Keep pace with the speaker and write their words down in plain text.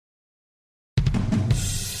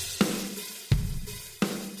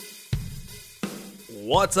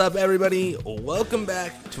What's up, everybody? Welcome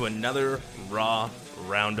back to another Raw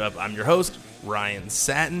Roundup. I'm your host, Ryan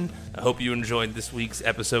Satin. I hope you enjoyed this week's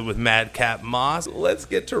episode with Madcap Moss. Let's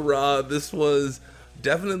get to Raw. This was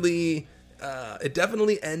definitely, it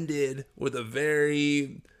definitely ended with a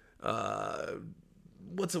very,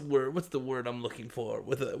 what's the word I'm looking for?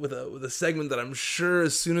 With a segment that I'm sure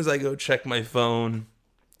as soon as I go check my phone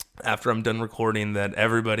after I'm done recording that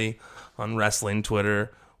everybody on wrestling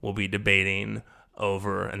Twitter will be debating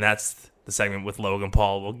over, and that's the segment with Logan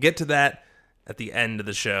Paul. We'll get to that at the end of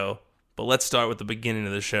the show, but let's start with the beginning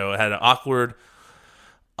of the show. It had an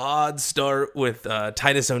odd start with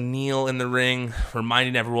Titus O'Neil in the ring,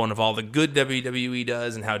 reminding everyone of all the good WWE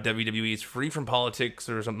does and how WWE is free from politics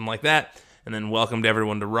or something like that, and then welcomed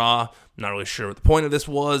everyone to Raw. I'm not really sure what the point of this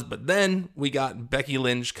was, but then we got Becky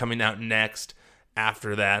Lynch coming out next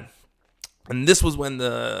after that, and this was when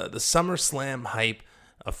the SummerSlam hype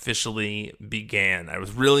officially began. I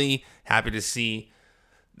was really happy to see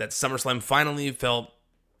that SummerSlam finally felt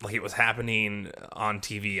like it was happening on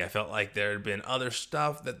TV. I felt like there had been other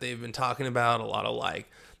stuff that they've been talking about, a lot of like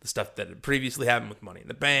the stuff that had previously happened with Money in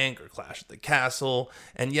the Bank or Clash at the Castle.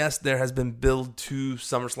 And yes, there has been build to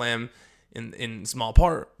SummerSlam in small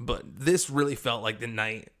part, but this really felt like the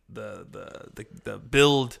night the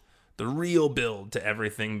build, the real build to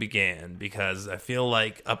everything began, because I feel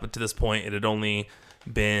like up to this point it had only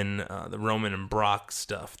been the Roman and Brock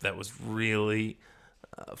stuff that was really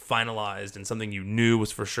finalized and something you knew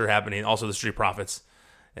was for sure happening. Also the Street Profits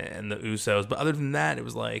and the Usos. But other than that, it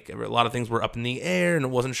was like a lot of things were up in the air and it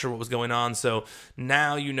wasn't sure what was going on. So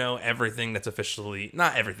now you know everything that's officially,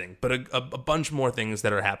 not everything, but a bunch more things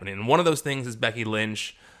that are happening. And one of those things is Becky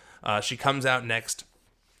Lynch. She comes out next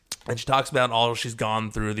and she talks about all she's gone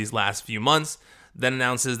through these last few months, then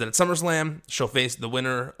announces that at SummerSlam, she'll face the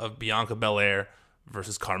winner of Bianca Belair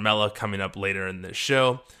versus Carmella coming up later in this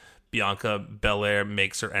show. Bianca Belair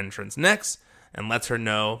makes her entrance next and lets her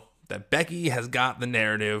know that Becky has got the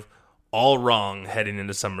narrative all wrong heading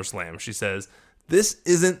into SummerSlam. She says, "This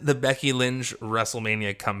isn't the Becky Lynch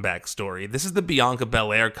WrestleMania comeback story. This is the Bianca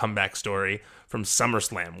Belair comeback story from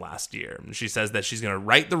SummerSlam last year." And she says that she's going to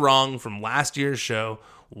right the wrong from last year's show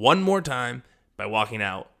one more time by walking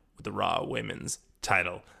out with the Raw Women's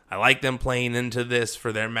title. I like them playing into this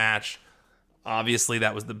for their match. Obviously,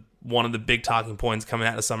 that was one of the big talking points coming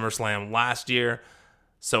out of SummerSlam last year.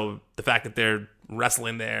 So the fact that they're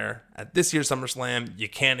wrestling there at this year's SummerSlam, you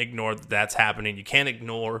can't ignore that that's happening. You can't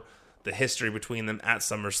ignore the history between them at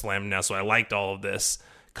SummerSlam now. So I liked all of this.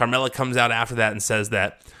 Carmella comes out after that and says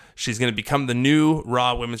that she's going to become the new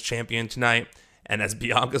Raw Women's Champion tonight. And as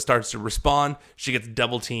Bianca starts to respond, she gets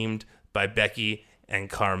double teamed by Becky and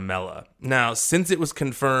Carmella. Now, since it was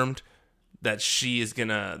confirmed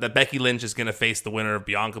that Becky Lynch is gonna face the winner of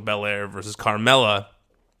Bianca Belair versus Carmella,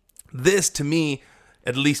 this to me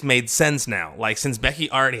at least made sense now. Like, since Becky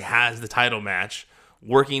already has the title match,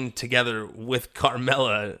 working together with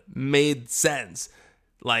Carmella made sense.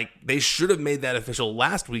 Like, they should have made that official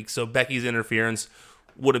last week, so Becky's interference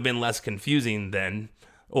would have been less confusing then.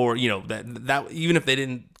 Or, you know, that even if they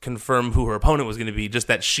didn't confirm who her opponent was going to be, just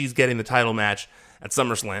that she's getting the title match at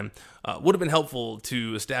SummerSlam would have been helpful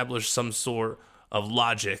to establish some sort of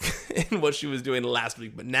logic in what she was doing last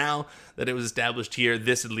week. But now that it was established here,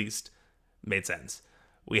 this at least made sense.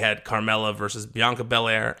 We had Carmella versus Bianca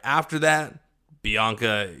Belair. After that,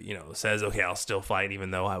 Bianca, says, "Okay, I'll still fight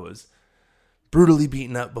even though I was brutally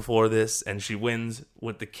beaten up before this," and she wins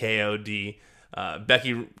with the KOD.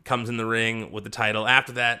 Becky comes in the ring with the title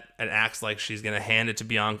after that and acts like she's going to hand it to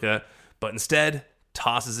Bianca, but instead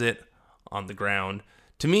tosses it on the ground.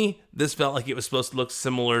 To me, this felt like it was supposed to look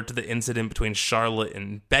similar to the incident between Charlotte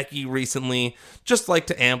and Becky recently, just like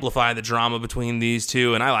to amplify the drama between these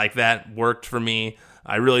two, and I like that. Worked for me.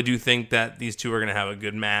 I really do think that these two are going to have a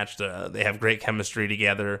good match. They have great chemistry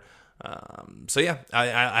together. So yeah,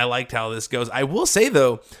 I liked how this goes. I will say,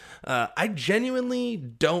 though, I genuinely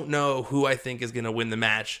don't know who I think is going to win the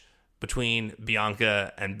match between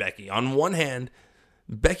Bianca and Becky. On one hand,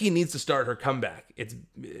 Becky needs to start her comeback.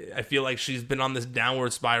 I feel like she's been on this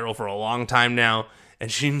downward spiral for a long time now,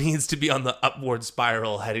 and she needs to be on the upward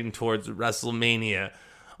spiral heading towards WrestleMania.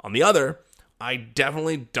 On the other, I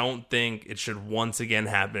definitely don't think it should once again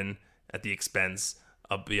happen at the expense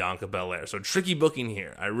of Bianca Belair. So tricky booking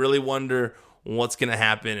here. I really wonder what's going to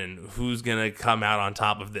happen and who's going to come out on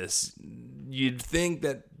top of this. You'd think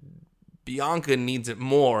that Bianca needs it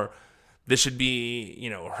more. This should be,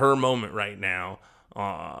 her moment right now.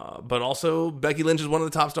 But also, Becky Lynch is one of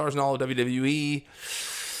the top stars in all of WWE.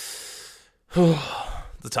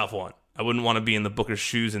 It's a tough one. I wouldn't want to be in the Booker's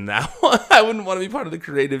shoes in that one. I wouldn't want to be part of the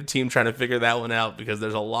creative team trying to figure that one out, because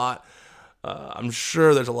there's a lot. I'm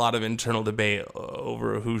sure there's a lot of internal debate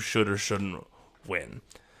over who should or shouldn't win.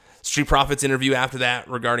 Street Profits interview after that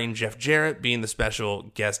regarding Jeff Jarrett being the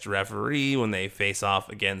special guest referee when they face off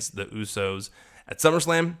against the Usos at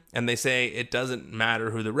SummerSlam, and they say it doesn't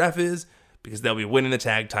matter who the ref is because they'll be winning the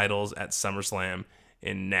tag titles at SummerSlam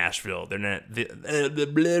in Nashville. They're not,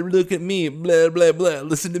 look at me, blah, blah, blah,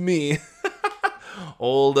 listen to me.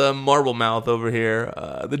 Old marble mouth over here.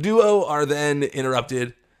 The duo are then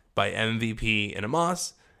interrupted by MVP and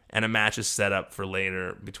Omos, and a match is set up for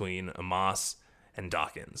later between Omos and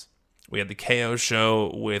Dawkins. We had the KO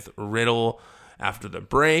show with Riddle after the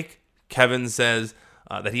break. Kevin says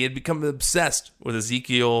that he had become obsessed with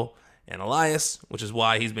Ezekiel and Elias, which is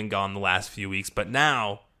why he's been gone the last few weeks, but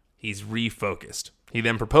now he's refocused. He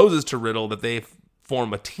then proposes to Riddle that they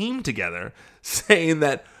form a team together, saying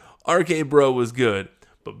that RK Bro was good,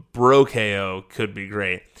 but Bro KO could be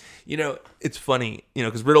great. You know, it's funny,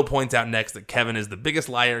 because Riddle points out next that Kevin is the biggest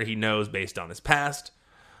liar he knows based on his past.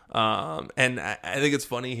 And I think it's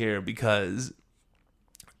funny here because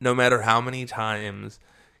no matter how many times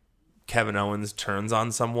Kevin Owens turns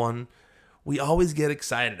on someone, we always get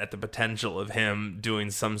excited at the potential of him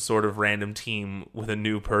doing some sort of random team with a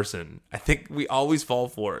new person. I think we always fall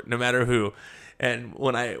for it, no matter who. And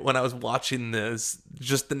when I was watching this,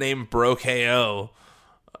 just the name Bro KO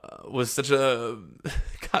was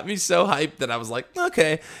got me so hyped that I was like,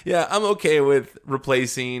 okay, yeah, I'm okay with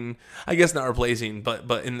replacing. I guess not replacing, but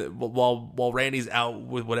while Randy's out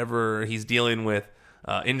with whatever he's dealing with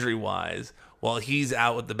injury wise, while he's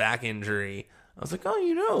out with the back injury, I was like,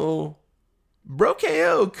 oh, Bro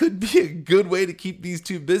KO could be a good way to keep these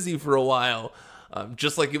two busy for a while.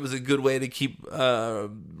 Just like it was a good way to keep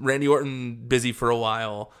Randy Orton busy for a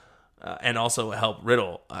while and also help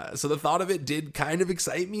Riddle. So the thought of it did kind of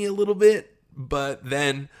excite me a little bit. But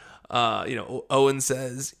then, Owen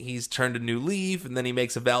says he's turned a new leaf, and then he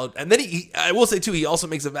makes a valid... And then I will say, too, he also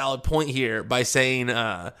makes a valid point here by saying,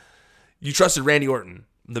 you trusted Randy Orton,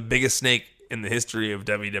 the biggest snake in the history of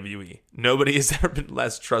WWE. Nobody has ever been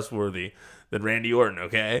less trustworthy than Randy Orton,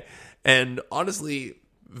 okay? And honestly,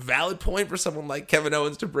 valid point for someone like Kevin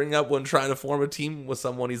Owens to bring up when trying to form a team with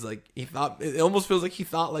someone. It almost feels like he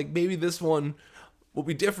thought, like, maybe this one will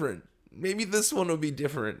be different. Maybe this one will be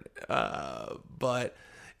different. But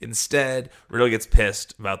instead, Riddle gets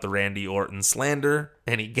pissed about the Randy Orton slander,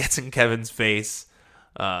 and he gets in Kevin's face,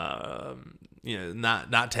 not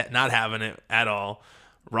having it at all.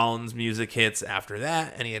 Rollins' music hits after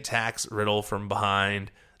that, and he attacks Riddle from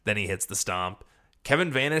behind. Then he hits the stomp.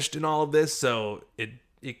 Kevin vanished in all of this, so it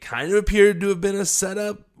kind of appeared to have been a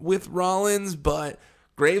setup with Rollins, but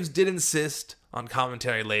Graves did insist on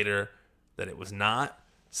commentary later that it was not.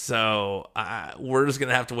 So we're just going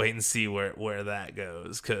to have to wait and see where that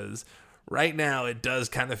goes, because right now it does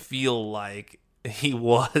kind of feel like he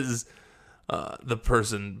was the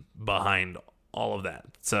person behind all of that.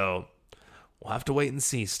 So we'll have to wait and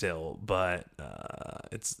see still, but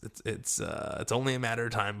it's only a matter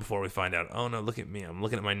of time before we find out. Oh no, look at me. I'm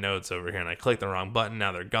looking at my notes over here and I clicked the wrong button.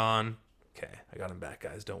 Now they're gone. Okay, I got them back,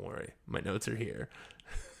 guys. Don't worry. My notes are here.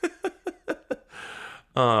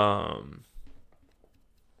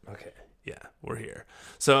 Okay, yeah, we're here.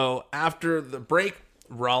 So after the break,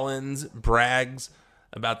 Rollins brags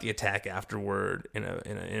about the attack afterward in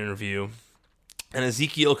an interview, and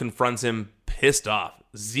Ezekiel confronts him pissed off.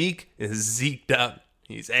 Zeke is zeked up.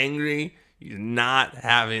 He's angry. He's not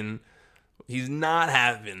having it.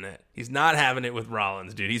 He's not having it with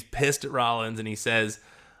Rollins, dude. He's pissed at Rollins, and he says,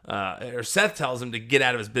 or Seth tells him to get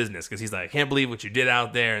out of his business, because he's like, I can't believe what you did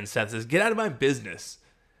out there. And Seth says, get out of my business.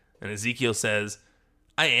 And Ezekiel says,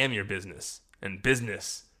 I am your business, and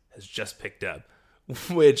business has just picked up.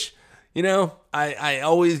 Which, I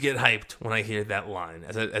always get hyped when I hear that line.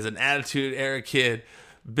 As an Attitude Era kid,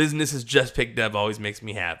 business has just picked up always makes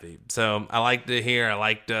me happy. So I liked to hear. I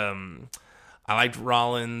liked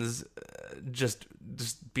Rollins just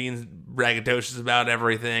being braggadocious about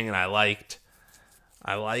everything, and I liked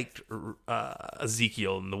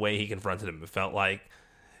Ezekiel and the way he confronted him. It felt like,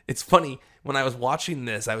 it's funny, when I was watching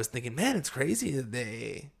this, I was thinking, man, it's crazy that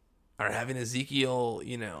they are having Ezekiel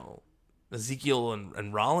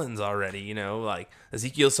and Rollins already, like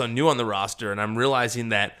Ezekiel's so new on the roster, and I'm realizing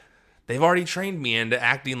that they've already trained me into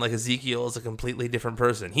acting like Ezekiel is a completely different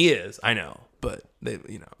person. He is, I know, but they,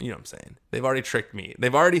 you know what I'm saying? They've already tricked me.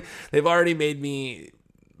 They've already made me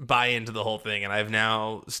buy into the whole thing, and I've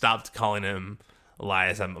now stopped calling him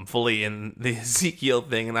Elias. I'm fully in the Ezekiel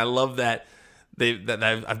thing, and I love that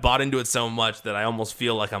I've bought into it so much that I almost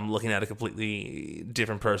feel like I'm looking at a completely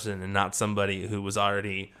different person and not somebody who was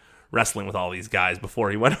already wrestling with all these guys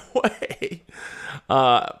before he went away.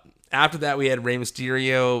 After that, we had Rey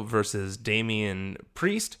Mysterio versus Damian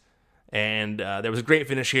Priest. And there was a great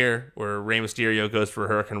finish here where Rey Mysterio goes for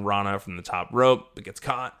Hurricane Rana from the top rope, but gets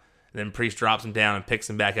caught. And then Priest drops him down and picks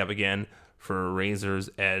him back up again for Razor's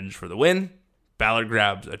Edge for the win. Balor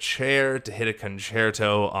grabs a chair to hit a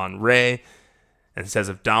concerto on Rey and says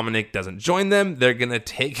if Dominic doesn't join them, they're going to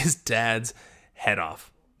take his dad's head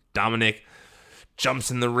off. Dominic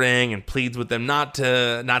jumps in the ring and pleads with them not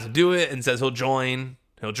to do it and says he'll join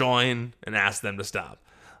and asks them to stop.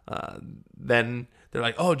 Then they're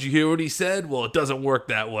like, oh, did you hear what he said? Well, it doesn't work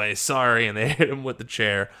that way. Sorry. And they hit him with the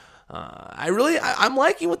chair. I'm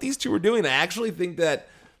liking what these two are doing. I actually think that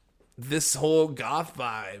this whole goth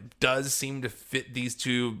vibe does seem to fit these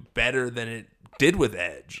two better than it did with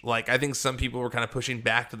Edge. Like, I think some people were kind of pushing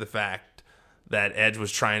back to the fact that Edge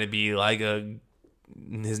was trying to be like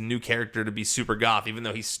his new character to be super goth, even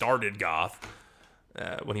though he started goth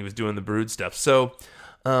when he was doing the Brood stuff. So,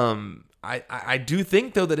 I do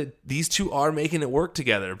think, though, that these two are making it work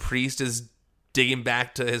together. Priest is digging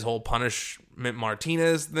back to his whole Punishment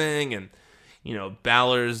Martinez thing, and, you know,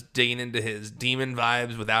 Balor's digging into his demon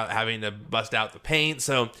vibes without having to bust out the paint.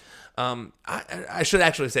 So I should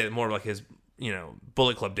actually say that more like his, you know,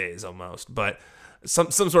 Bullet Club days almost, but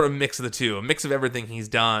some sort of mix of the two, a mix of everything he's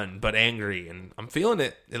done, but angry, and I'm feeling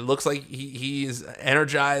it. It looks like he's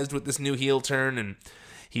energized with this new heel turn, and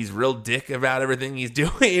he's real dick about everything he's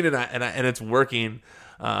doing, and it's working.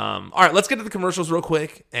 All right, let's get to the commercials real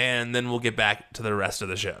quick, and then we'll get back to the rest of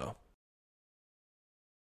the show.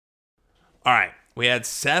 All right, we had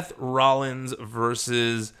Seth Rollins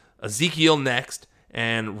versus Ezekiel next,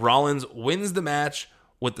 and Rollins wins the match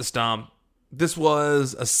with the stomp. This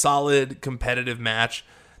was a solid competitive match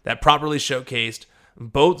that properly showcased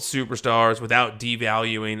both superstars without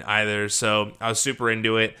devaluing either, so I was super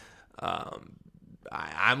into it.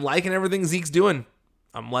 I'm liking everything Zeke's doing.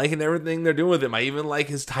 I'm liking everything they're doing with him. I even like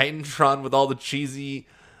his Titantron with all the cheesy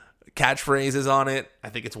catchphrases on it. I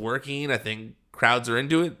think it's working. I think crowds are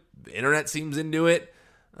into it. The internet seems into it.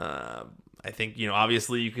 I think, you know,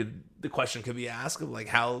 obviously the question could be asked of like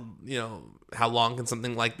how long can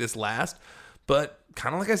something like this last? But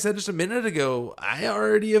kind of like I said just a minute ago, I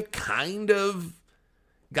already have kind of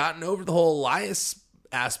gotten over the whole Elias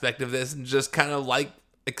aspect of this and just kind of like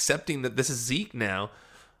accepting that this is Zeke now.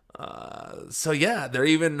 So yeah, they're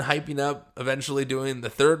even hyping up eventually doing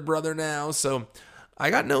the third brother now. So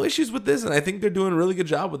I got no issues with this, and I think they're doing a really good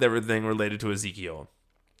job with everything related to Ezekiel.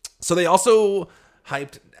 So they also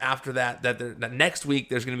hyped after that next week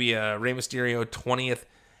there's going to be a Rey Mysterio 20th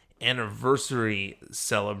anniversary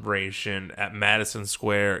celebration at Madison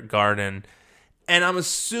Square Garden. And I'm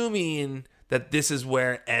assuming that this is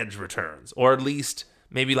where Edge returns, or at least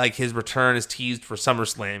maybe like his return is teased for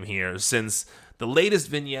SummerSlam here, since the latest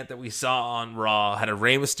vignette that we saw on Raw had a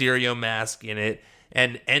Rey Mysterio mask in it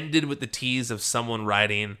and ended with the tease of someone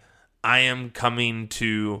writing, I am coming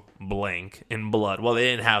to blank in blood. Well, they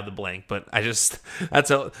didn't have the blank, but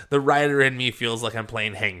the writer in me feels like I'm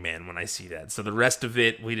playing Hangman when I see that. So the rest of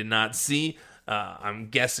it we did not see. I'm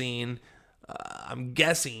guessing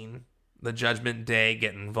the Judgment Day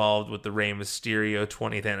get involved with the Rey Mysterio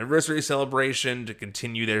 20th anniversary celebration to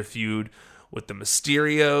continue their feud with the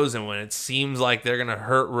Mysterios, and when it seems like they're going to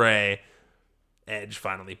hurt Rey, Edge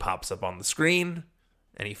finally pops up on the screen,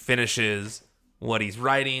 and he finishes what he's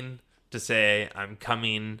writing to say, I'm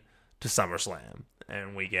coming to SummerSlam,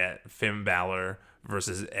 and we get Finn Balor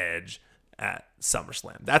versus Edge at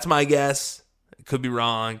SummerSlam. That's my guess. It could be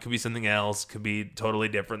wrong, could be something else, could be totally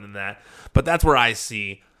different than that, but that's where I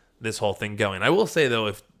see this whole thing going. I will say, though,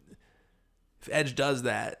 if Edge does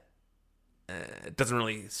that, it doesn't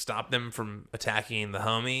really stop them from attacking the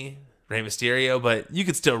homie, Rey Mysterio, but you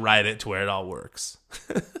could still write it to where it all works.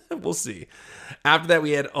 We'll see. After that,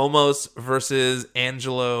 we had Omos versus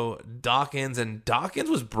Angelo Dawkins, and Dawkins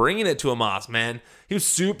was bringing it to Omos, man. He was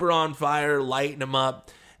super on fire, lighting him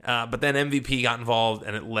up, but then MVP got involved,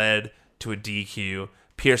 and it led to a DQ.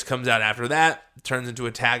 Pierce comes out after that, turns into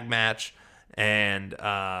a tag match, and that's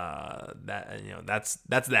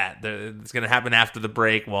that. It's going to happen after the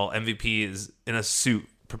break while MVP is in a suit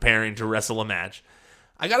preparing to wrestle a match.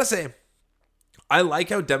 I got to say, I like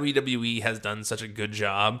how WWE has done such a good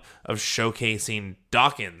job of showcasing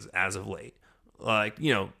Dawkins as of late. Like,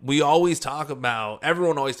 you know, everyone always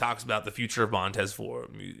talks about the future of Montez Ford.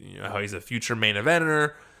 You know, how he's a future main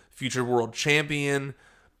eventer, future world champion.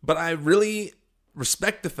 But I really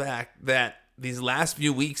respect the fact that these last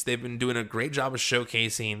few weeks they've been doing a great job of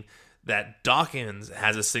showcasing that Dawkins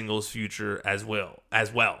has a singles future as well.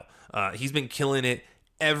 He's been killing it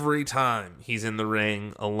every time he's in the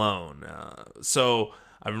ring alone. So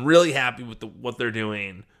I'm really happy with what they're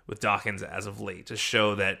doing with Dawkins as of late to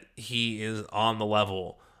show that he is on the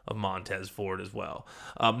level of Montez Ford as well.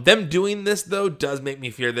 Them doing this, though, does make me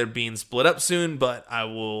fear they're being split up soon, but I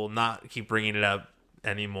will not keep bringing it up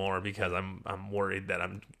anymore because I'm worried that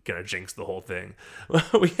I'm gonna jinx the whole thing.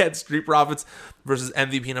 We had Street Profits versus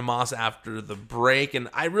MVP and Amos after the break, and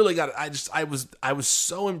I was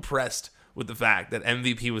so impressed with the fact that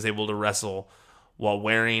MVP was able to wrestle while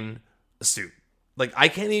wearing a suit. Like, I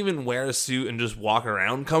can't even wear a suit and just walk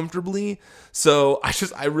around comfortably. So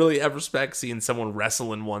I really have respect seeing someone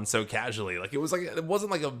wrestle in one so casually. Like, it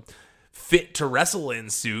wasn't like a fit to wrestle in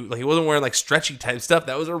suit. Like, he wasn't wearing like stretchy type stuff.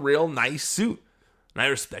 That was a real nice suit. And I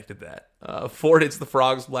respected that. Ford hits the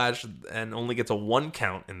frog splash and only gets a 1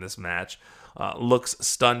 count in this match. Looks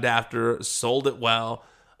stunned after, sold it well.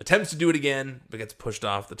 Attempts to do it again, but gets pushed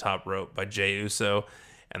off the top rope by Jey Uso.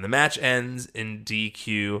 And the match ends in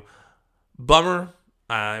DQ. Bummer.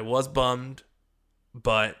 I was bummed,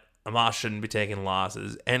 but Amos shouldn't be taking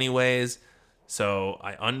losses anyways. So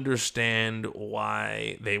I understand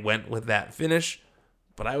why they went with that finish,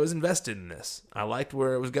 but I was invested in this. I liked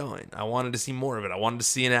where it was going. I wanted to see more of it. I wanted to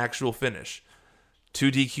see an actual finish. 2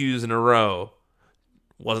 DQs in a row.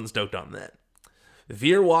 Wasn't stoked on that.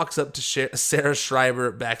 Veer walks up to Sarah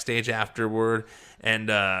Schreiber backstage afterward and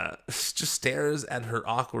just stares at her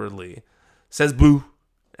awkwardly. Says boo.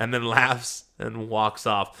 And then laughs and walks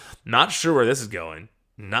off. Not sure where this is going.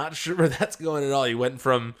 Not sure where that's going at all. You went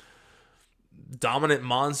from dominant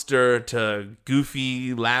monster to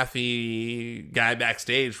goofy, laughy guy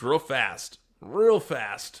backstage real fast. Real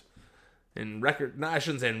fast. In record, no, I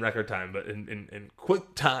shouldn't say in record time, but in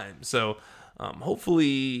quick time. So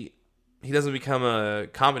hopefully he doesn't become a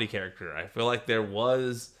comedy character. I feel like there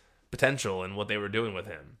was potential in what they were doing with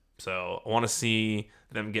him. So I want to see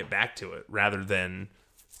them get back to it rather than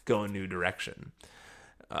go a new direction.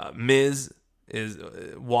 Miz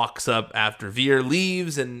walks up after Veer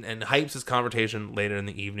leaves and hypes his confrontation later in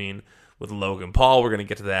the evening with Logan Paul. We're going to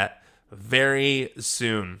get to that very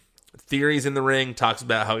soon. Theory's in the ring, talks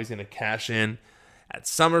about how he's going to cash in at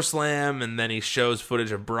SummerSlam, and then he shows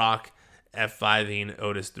footage of Brock F5ing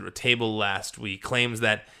Otis through a table last week. Claims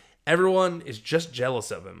that everyone is just jealous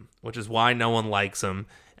of him, which is why no one likes him,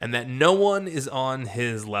 and that no one is on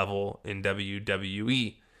his level in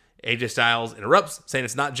WWE. AJ Styles interrupts, saying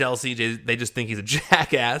it's not jealousy, they just think he's a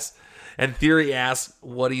jackass. And Theory asks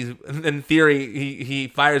what he's... And Theory, he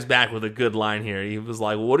fires back with a good line here. He was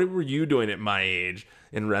like, what were you doing at my age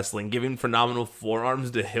in wrestling? Giving phenomenal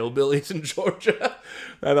forearms to hillbillies in Georgia?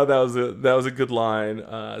 I thought that was a good line.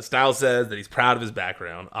 Styles says that he's proud of his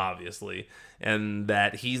background, obviously, and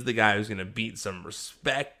that he's the guy who's going to beat some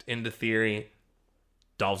respect into Theory.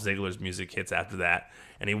 Dolph Ziggler's music hits after that.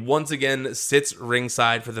 And he once again sits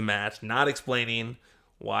ringside for the match, not explaining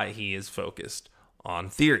why he is focused on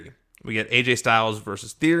Theory. We get AJ Styles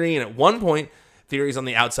versus Theory, and at one point, Theory's on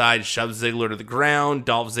the outside, shoves Ziggler to the ground.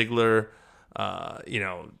 Dolph Ziggler,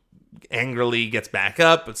 angrily gets back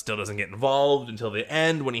up, but still doesn't get involved until the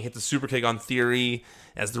end when he hits a super kick on Theory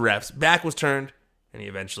as the ref's back was turned, and he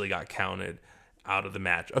eventually got counted out of the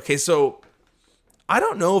match. Okay, so I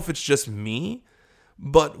don't know if it's just me,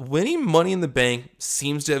 but winning Money in the Bank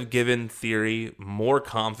seems to have given Theory more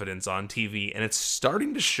confidence on TV, and it's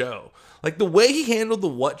starting to show. Like, the way he handled the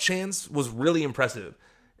what chance was really impressive.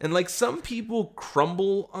 And, like, some people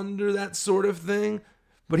crumble under that sort of thing,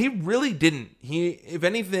 but he really didn't. If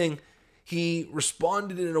anything, he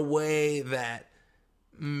responded in a way that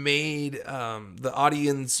made the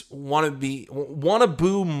audience want to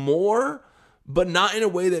boo more, but not in a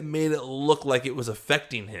way that made it look like it was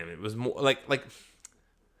affecting him. It was more like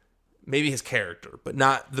maybe his character, but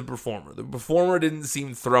not the performer. The performer didn't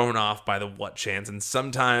seem thrown off by the what chance, and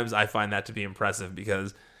sometimes I find that to be impressive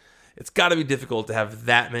because it's got to be difficult to have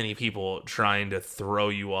that many people trying to throw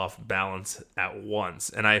you off balance at once.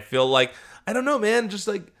 And I feel like, I don't know, man, just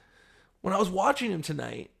like when I was watching him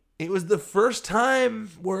tonight, it was the first time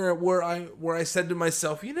where I said to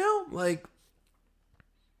myself, like,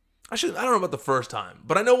 I don't know about the first time,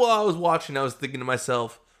 but I know while I was watching, I was thinking to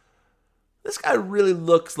myself, this guy really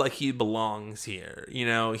looks like he belongs here.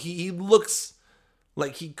 He looks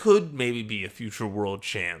like he could maybe be a future world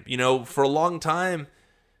champ. For a long time,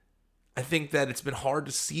 I think that it's been hard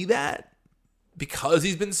to see that because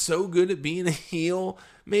he's been so good at being a heel,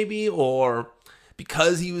 maybe, or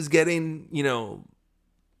because he was getting,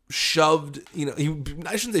 shoved,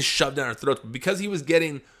 I shouldn't say shoved down our throats, but because he was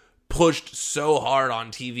getting pushed so hard on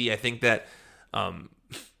TV, I think that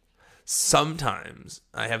sometimes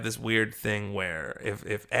I have this weird thing where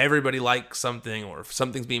if everybody likes something, or if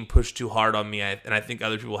something's being pushed too hard on me, and I think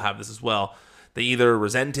other people have this as well, they either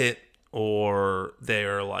resent it or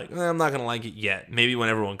they're like, I'm not going to like it yet. Maybe when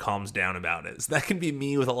everyone calms down about it. So that can be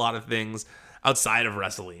me with a lot of things outside of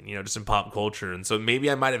wrestling, just in pop culture. And so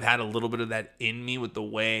maybe I might have had a little bit of that in me with the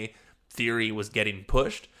way Theory was getting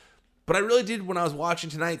pushed. But I really did, when I was watching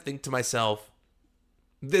tonight, think to myself,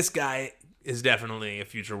 this guy is definitely a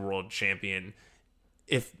future world champion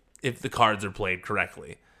if the cards are played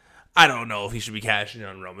correctly. I don't know if he should be cashing in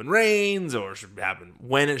on Roman Reigns, or should happen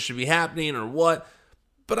when it should be happening, or what.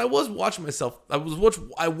 But I was watching myself. I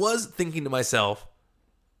was thinking to myself,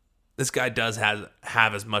 this guy does have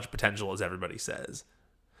as much potential as everybody says.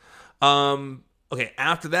 Okay,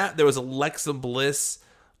 after that, there was Alexa Bliss,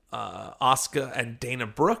 Asuka, and Dana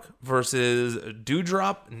Brooke versus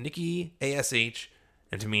Doudrop, Nikki ASH,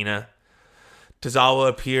 and Tamina. Tozawa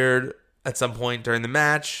appeared at some point during the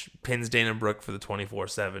match, pins Dana Brooke for the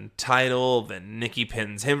 24/7 title. Then Nikki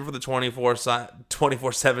pins him for the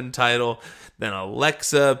 24/7 title. Then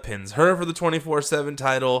Alexa pins her for the 24/7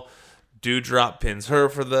 title. Doudrop pins her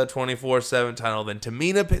for the 24/7 title. Then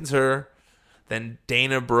Tamina pins her. Then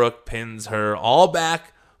Dana Brooke pins her. All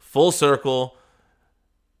back, full circle.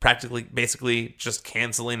 Basically just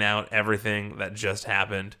canceling out everything that just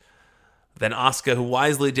happened. Then Asuka, who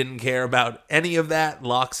wisely didn't care about any of that,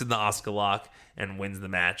 locks in the Asuka lock and wins the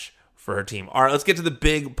match for her team. All right, let's get to the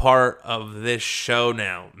big part of this show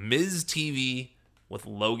now. Miz TV with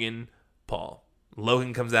Logan Paul.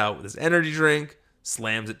 Logan comes out with his energy drink,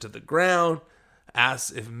 slams it to the ground,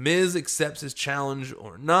 asks if Miz accepts his challenge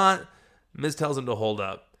or not. Miz tells him to hold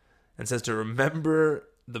up and says to remember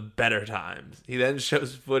the better times. He then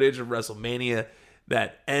shows footage of WrestleMania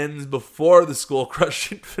that ends before the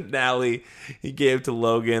skull-crushing finale he gave to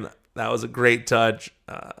Logan. That was a great touch.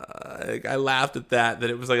 I laughed at that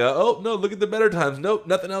it was like, oh, no, look at the better times. Nope,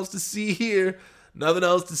 nothing else to see here. Nothing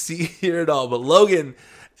else to see here at all. But Logan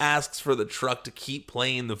asks for the truck to keep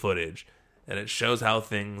playing the footage, and it shows how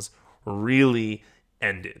things really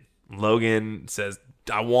ended. Logan says,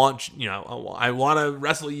 I want to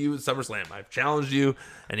wrestle you at SummerSlam. I've challenged you.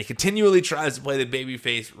 And he continually tries to play the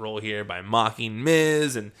babyface role here by mocking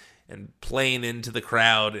Miz and playing into the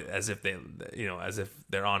crowd as if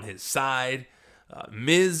they're on his side.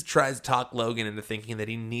 Miz tries to talk Logan into thinking that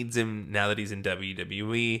he needs him now that he's in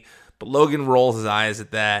WWE, but Logan rolls his eyes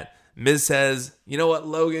at that. Miz says, you know what,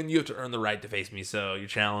 Logan, you have to earn the right to face me, so your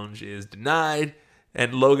challenge is denied.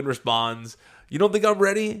 And Logan responds, you don't think I'm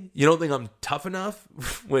ready? You don't think I'm tough enough?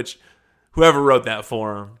 Which, whoever wrote that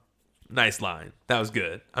for him, nice line. That was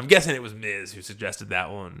good. I'm guessing it was Miz who suggested that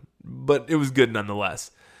one, but it was good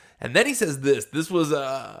nonetheless. And then he says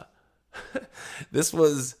well,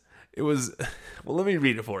 let me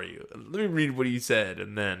read it for you. Let me read what he said,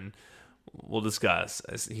 and then we'll discuss.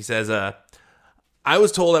 He says, I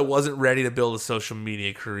was told I wasn't ready to build a social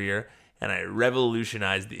media career, and I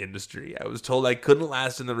revolutionized the industry. I was told I couldn't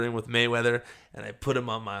last in the ring with Mayweather, and I put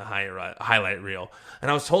him on my highlight reel.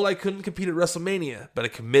 And I was told I couldn't compete at WrestleMania, but I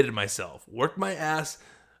committed myself, worked my ass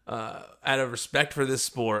out of respect for this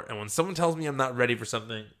sport. And when someone tells me I'm not ready for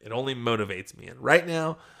something, it only motivates me. And right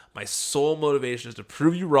now, my sole motivation is to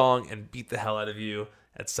prove you wrong and beat the hell out of you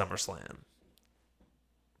at SummerSlam.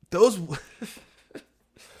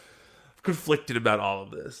 Conflicted about all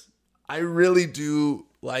of this. I really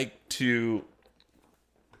like to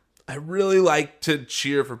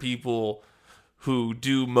cheer for people who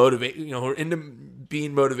do motivate, who are into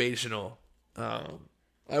being motivational.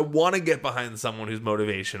 I want to get behind someone who's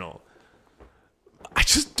motivational. I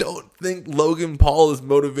just don't think Logan Paul is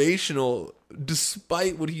motivational,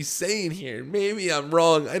 despite what he's saying here. Maybe I'm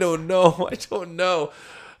wrong. I don't know.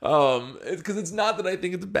 Because it's not that I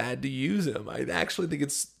think it's bad to use him. I actually think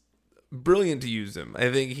it's brilliant to use him.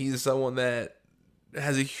 I think he's someone that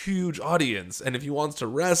has a huge audience, and if he wants to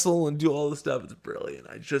wrestle and do all this stuff, it's brilliant.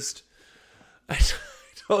 I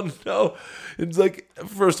don't know. It's like,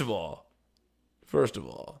 first of all,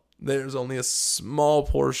 there's only a small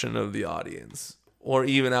portion of the audience, or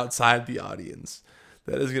even outside the audience,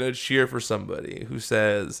 that is going to cheer for somebody who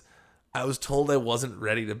says, I was told I wasn't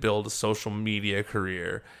ready to build a social media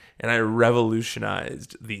career, and I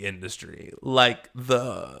revolutionized the industry. Like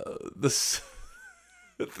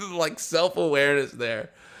like self-awareness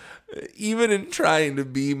there. Even in trying to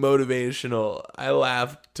be motivational, I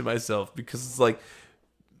laughed to myself because it's like,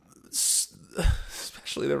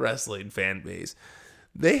 especially the wrestling fan base,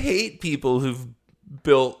 they hate people who've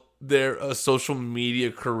built their social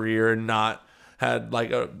media career and not had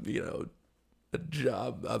like a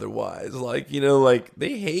job otherwise. Like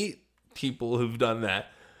they hate people who've done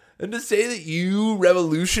that. And to say that you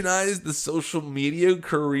revolutionized the social media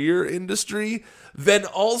career industry, then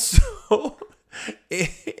also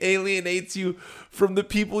alienates you from the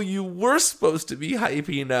people you were supposed to be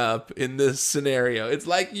hyping up in this scenario. It's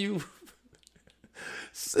like you...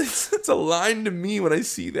 It's a line to me when I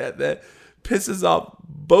see that pisses off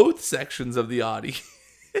both sections of the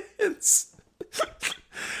audience.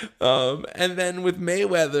 And then with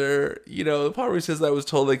Mayweather, the part where he says I was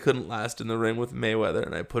told I couldn't last in the ring with Mayweather,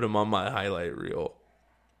 and I put him on my highlight reel.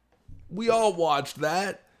 We all watched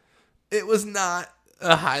that. It was not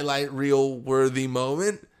a highlight reel worthy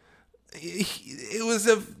moment. It was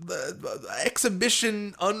a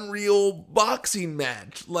exhibition unreal boxing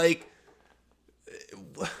match. Like,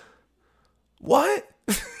 what?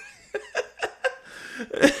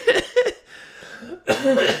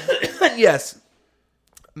 Yes,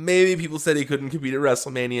 maybe people said he couldn't compete at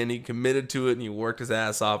WrestleMania, and he committed to it, and he worked his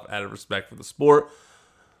ass off out of respect for the sport.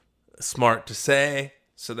 Smart to say,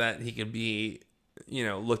 so that he can be,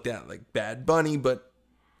 looked at like Bad Bunny. But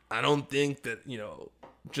I don't think that,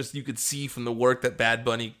 just you could see from the work that Bad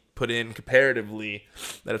Bunny put in comparatively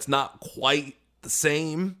that it's not quite the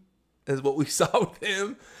same as what we saw with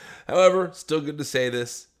him. However, still good to say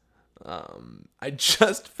this. I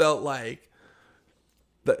just felt like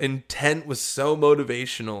the intent was so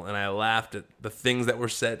motivational, and I laughed at the things that were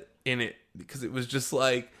said in it, because it was just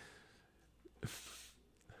like,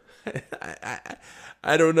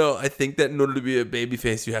 I don't know. I think that in order to be a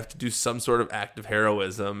babyface, you have to do some sort of act of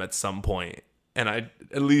heroism at some point. And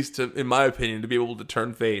at least in my opinion, to be able to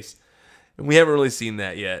turn face. And we haven't really seen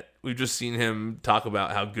that yet. We've just seen him talk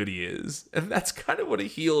about how good he is. And that's kind of what a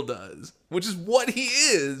heel does, which is what he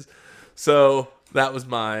is. So that was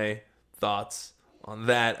my thoughts on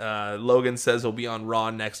that. Logan says he'll be on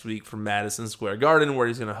Raw next week from Madison Square Garden, where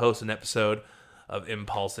he's going to host an episode of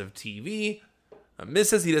Impulsive TV. Miz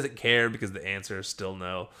says he doesn't care because the answer is still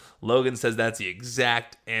no. Logan says that's the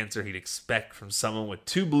exact answer he'd expect from someone with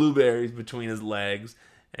 2 blueberries between his legs,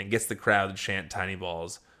 and gets the crowd to chant tiny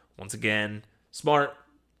balls. Once again, smart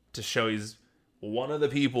to show he's one of the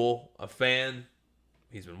people, a fan.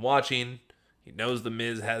 He's been watching. He knows the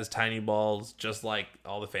Miz has tiny balls, just like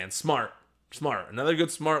all the fans. Smart. Another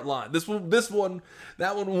good smart line.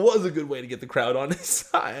 That one was a good way to get the crowd on his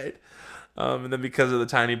side. And then because of the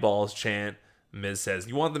tiny balls chant, Miz says,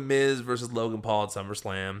 "You want the Miz versus Logan Paul at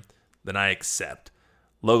SummerSlam? Then I accept."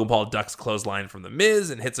 Logan Paul ducks clothesline from the Miz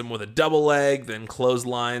and hits him with a double leg, then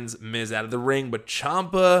clotheslines Miz out of the ring, but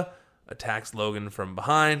Ciampa attacks Logan from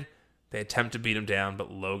behind. They attempt to beat him down, but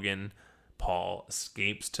Logan Paul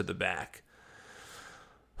escapes to the back.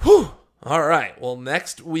 Whew. All right. Well,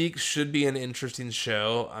 next week should be an interesting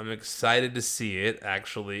show. I'm excited to see it,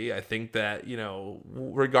 actually. I think that,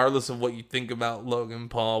 regardless of what you think about Logan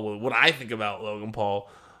Paul, what I think about Logan Paul,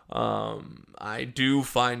 I do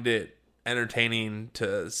find it entertaining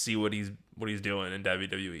to see what he's doing in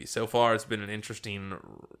WWE. So far, it's been an interesting,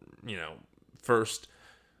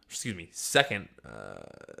 second,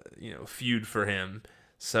 feud for him.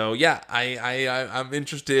 So yeah, I'm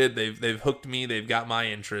interested. They've hooked me. They've got my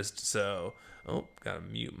interest. So gotta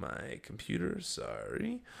mute my computer.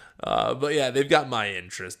 Sorry, but yeah, they've got my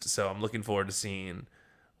interest. So I'm looking forward to seeing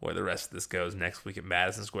where the rest of this goes next week at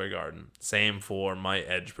Madison Square Garden. Same for my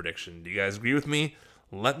Edge prediction. Do you guys agree with me?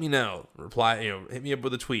 Let me know. Reply. Hit me up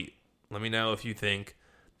with a tweet. Let me know if you think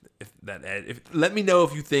let me know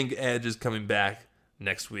if you think Edge is coming back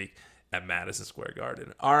next week at Madison Square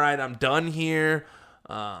Garden. All right, I'm done here.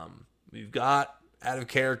 We've got Out of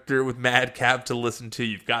Character with Madcap to listen to.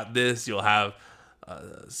 You've got this. You'll have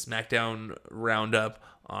a SmackDown roundup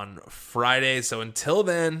on Friday. So until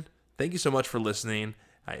then, thank you so much for listening.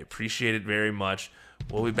 I appreciate it very much.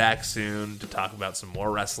 We'll be back soon to talk about some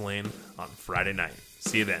more wrestling on Friday night.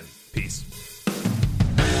 See you then. Peace.